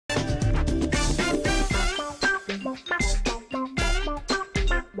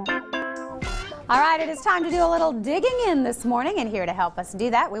All right, it is time to do a little digging in this morning, and here to help us do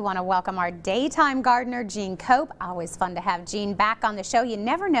that, we want to welcome our daytime gardener, Jeanne Cope. Always fun to have Jeanne back on the show. You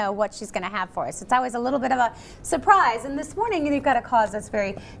never know what she's going to have for us. It's always a little bit of a surprise, and this morning you've got a cause that's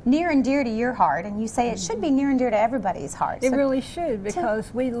very near and dear to your heart, and you say it should be near and dear to everybody's heart. It really should,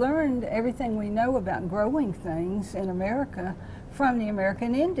 because we learned everything we know about growing things in America from the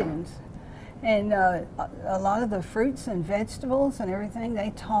American Indians. And a lot of the fruits and vegetables and everything,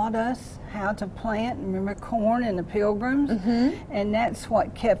 they taught us how to plant. Remember corn and the Pilgrims? And that's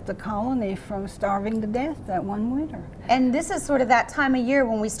what kept the colony from starving to death that one winter. And this is sort of that time of year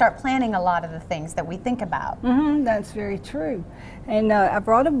when we start planting a lot of the things that we think about. That's very true. And I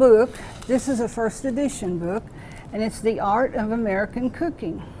brought a book. This is a first edition book. And it's The Art of American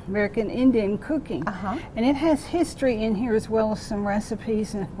Cooking, American Indian Cooking. And it has history in here as well as some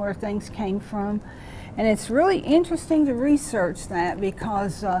recipes and where things came from. And it's really interesting to research that,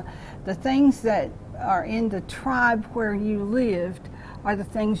 because the things that are in the tribe where you lived are the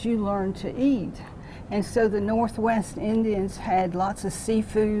things you learned to eat. And so the Northwest Indians had lots of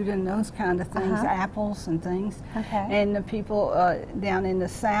seafood and those kind of things, apples and things. And the people down in the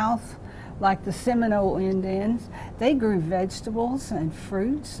South, like the Seminole Indians, they grew vegetables and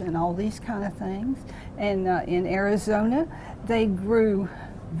fruits and all these kind of things. And in Arizona, they grew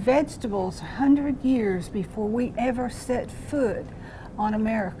vegetables 100 years before we ever set foot on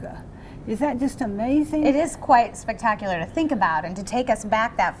America. Is that just amazing? It is quite spectacular to think about and to take us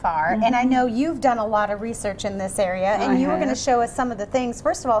back that far. And I know you've done a lot of research in this area, and you were going to show us some of the things,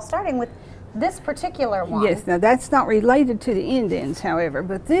 first of all, starting with this particular one. Yes, now that's not related to the Indians, however,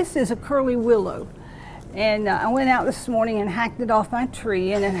 but this is a curly willow. And I went out this morning and hacked it off my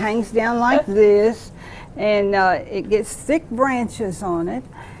tree, and it hangs down like this, and it gets thick branches on it,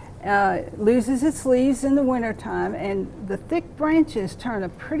 loses its leaves in the wintertime, and the thick branches turn a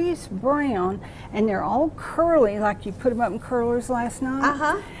prettiest brown, and they're all curly, like you put them up in curlers last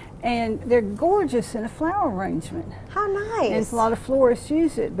night. And they're gorgeous in a flower arrangement. How nice. And a lot of florists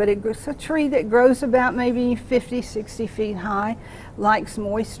use it, but it's a tree that grows about maybe 50, 60 feet high, likes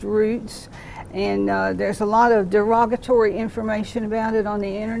moist roots, and there's a lot of derogatory information about it on the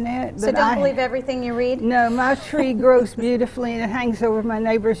internet. So don't believe everything you read? No, my tree grows beautifully, and it hangs over my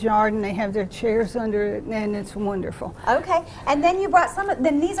neighbor's yard, and they have their chairs under it, and it's wonderful. Okay, and then you brought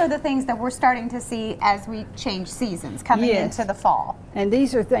then these are the things that we're starting to see as we change seasons, coming into the fall. And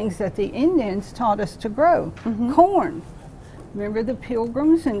these are things that the Indians taught us to grow. Corn. Remember the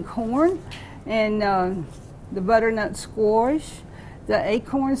Pilgrims and corn? And the butternut squash, the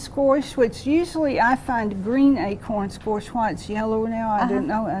acorn squash, which usually I find green acorn squash. Why it's yellow now, I don't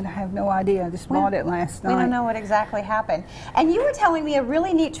know. I have no idea. I just bought it last night. We don't know what exactly happened. And you were telling me a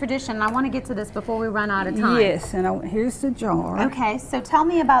really neat tradition. I want to get to this before we run out of time. Yes, and here's the jar. Okay, so tell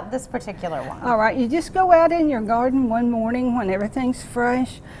me about this particular one. All right, you just go out in your garden one morning when everything's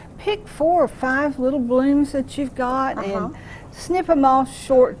fresh, pick 4 or 5 little blooms that you've got, and snip them off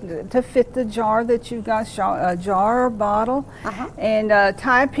short to fit the jar that you've got, a jar or bottle, and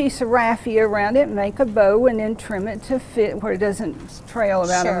tie a piece of raffia around it, make a bow, and then trim it to fit where it doesn't trail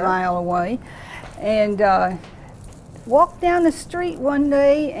about a mile away. And walk down the street one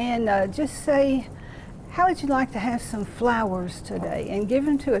day and just say, how would you like to have some flowers today? And give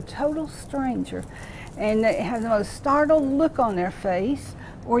them to a total stranger. And they have the most startled look on their face.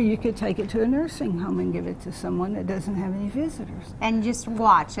 Or you could take it to a nursing home and give it to someone that doesn't have any visitors. And just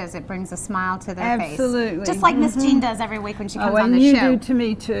watch as it brings a smile to their face. Absolutely. Just like Miss Jeanne does every week when she comes on the show. And you do to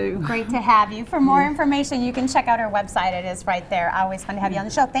me too. Great to have you. For more information, you can check out her website. It is right there. Always fun to have you on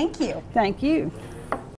the show. Thank you. Thank you.